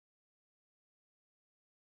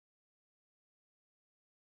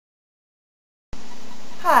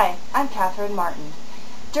Hi, I'm Catherine Martin.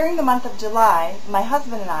 During the month of July, my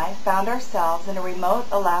husband and I found ourselves in a remote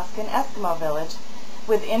Alaskan Eskimo village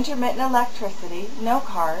with intermittent electricity, no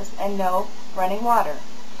cars, and no running water.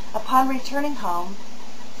 Upon returning home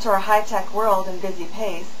to our high-tech world and busy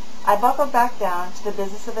pace, I buckled back down to the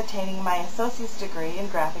business of attaining my associate's degree in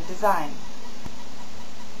graphic design.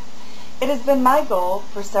 It has been my goal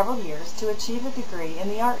for several years to achieve a degree in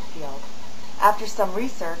the art field. After some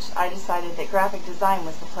research, I decided that graphic design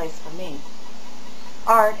was the place for me.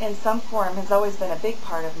 Art in some form has always been a big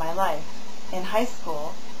part of my life. In high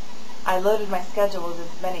school, I loaded my schedule with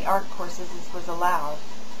as many art courses as was allowed.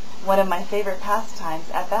 One of my favorite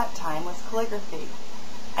pastimes at that time was calligraphy.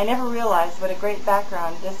 I never realized what a great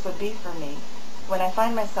background this would be for me when I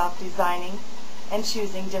find myself designing and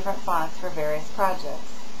choosing different fonts for various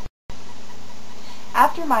projects.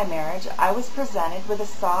 After my marriage, I was presented with a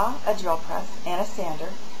saw, a drill press, and a sander,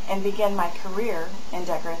 and began my career in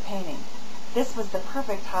decorative painting. This was the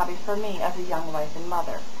perfect hobby for me as a young wife and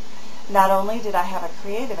mother. Not only did I have a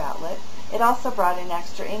creative outlet, it also brought in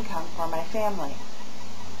extra income for my family.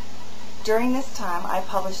 During this time, I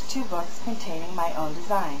published 2 books containing my own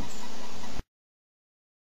designs.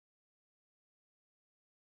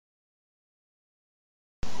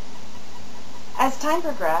 As time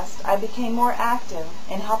progressed, I became more active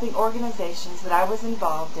in helping organizations that I was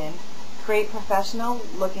involved in create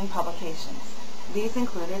professional-looking publications. These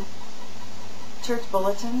included church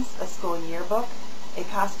bulletins, a school yearbook, a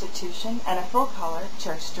constitution, and a full-color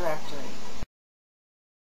church directory.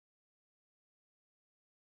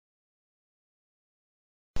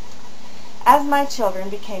 As my children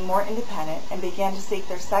became more independent and began to seek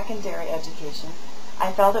their secondary education,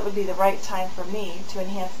 I felt it would be the right time for me to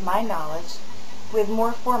enhance my knowledge with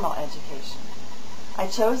more formal education. I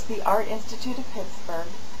chose the Art Institute of Pittsburgh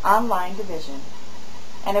online division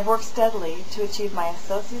and have worked steadily to achieve my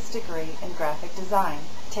associate's degree in graphic design,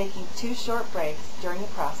 taking 2 short breaks during the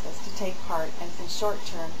process to take part in some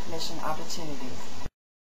short-term commission opportunities.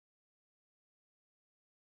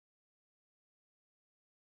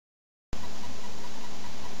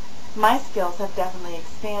 My skills have definitely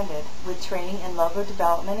expanded with training in logo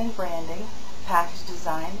development and branding, package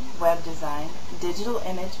design, web design, digital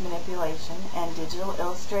image manipulation, and digital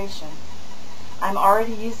illustration. I'm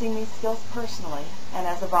already using these skills personally and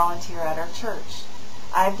as a volunteer at our church.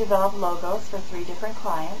 I've developed logos for 3 different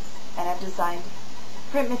clients and have designed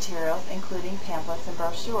print materials including pamphlets and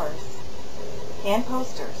brochures and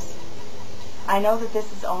posters. I know that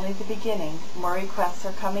this is only the beginning. More requests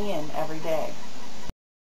are coming in every day.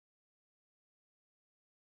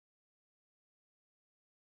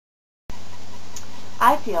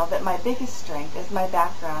 I feel that my biggest strength is my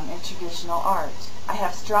background in traditional art. I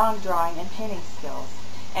have strong drawing and painting skills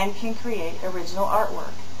and can create original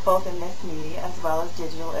artwork, both in this media as well as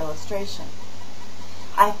digital illustration.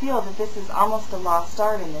 I feel that this is almost a lost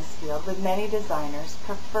art in this field, with many designers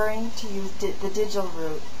preferring to use the digital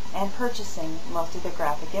route and purchasing most of the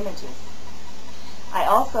graphic images. I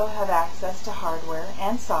also have access to hardware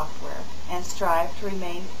and software and strive to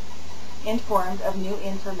remain informed of new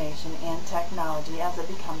information and technology as it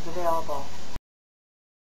becomes available.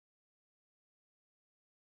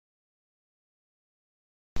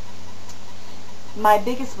 My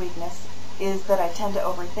biggest weakness is that I tend to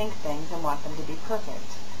overthink things and want them to be perfect.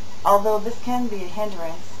 Although this can be a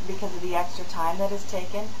hindrance because of the extra time that is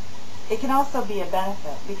taken, it can also be a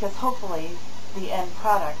benefit because hopefully the end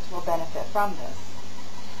product will benefit from this.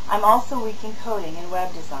 I'm also weak in coding and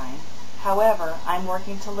web design. However, I'm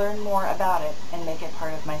working to learn more about it and make it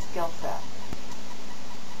part of my skill set.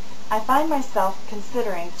 I find myself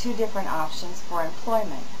considering 2 different options for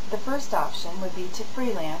employment. The first option would be to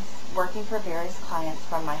freelance, working for various clients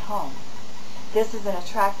from my home. This is an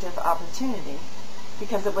attractive opportunity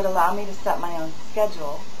because it would allow me to set my own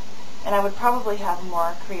schedule, and I would probably have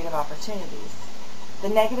more creative opportunities. The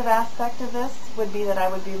negative aspect of this would be that I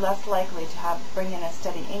would be less likely to bring in a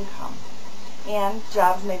steady income, and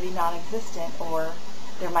jobs may be non-existent, or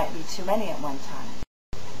there might be too many at one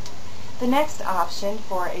time. The next option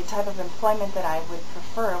for a type of employment that I would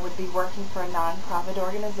prefer would be working for a non-profit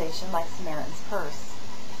organization like Samaritan's Purse.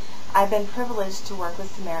 I've been privileged to work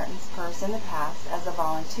with Samaritan's Purse in the past as a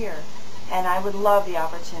volunteer, and I would love the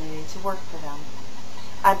opportunity to work for them.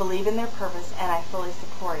 I believe in their purpose and I fully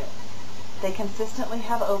support it. They consistently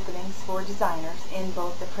have openings for designers in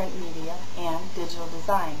both the print media and digital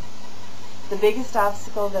design. The biggest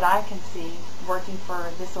obstacle that I can see working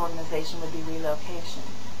for this organization would be relocation.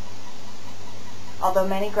 Although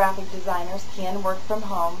many graphic designers can work from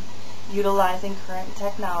home utilizing current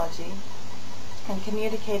technology, and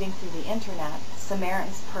communicating through the internet,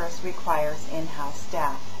 Samaritan's Purse requires in-house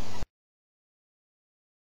staff.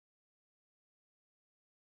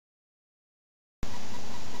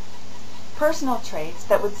 Personal traits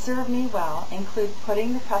that would serve me well include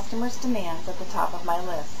putting the customer's demands at the top of my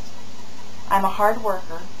list. I'm a hard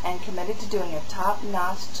worker and committed to doing a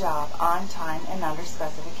top-notch job on time and under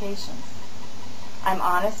specifications. I'm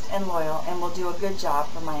honest and loyal and will do a good job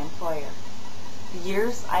for my employer. The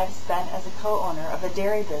years I have spent as a co-owner of a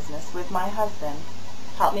dairy business with my husband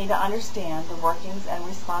helped me to understand the workings and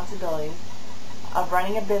responsibilities of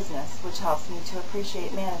running a business, which helps me to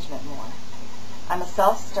appreciate management more. I'm a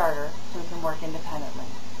self-starter who can work independently.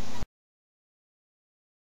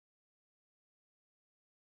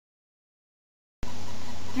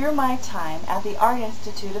 Through my time at the Art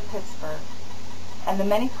Institute of Pittsburgh and the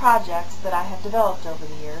many projects that I have developed over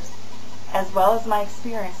the years, as well as my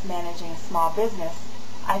experience managing a small business,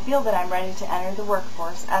 I feel that I'm ready to enter the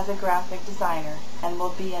workforce as a graphic designer and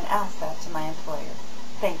will be an asset to my employer.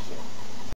 Thank you.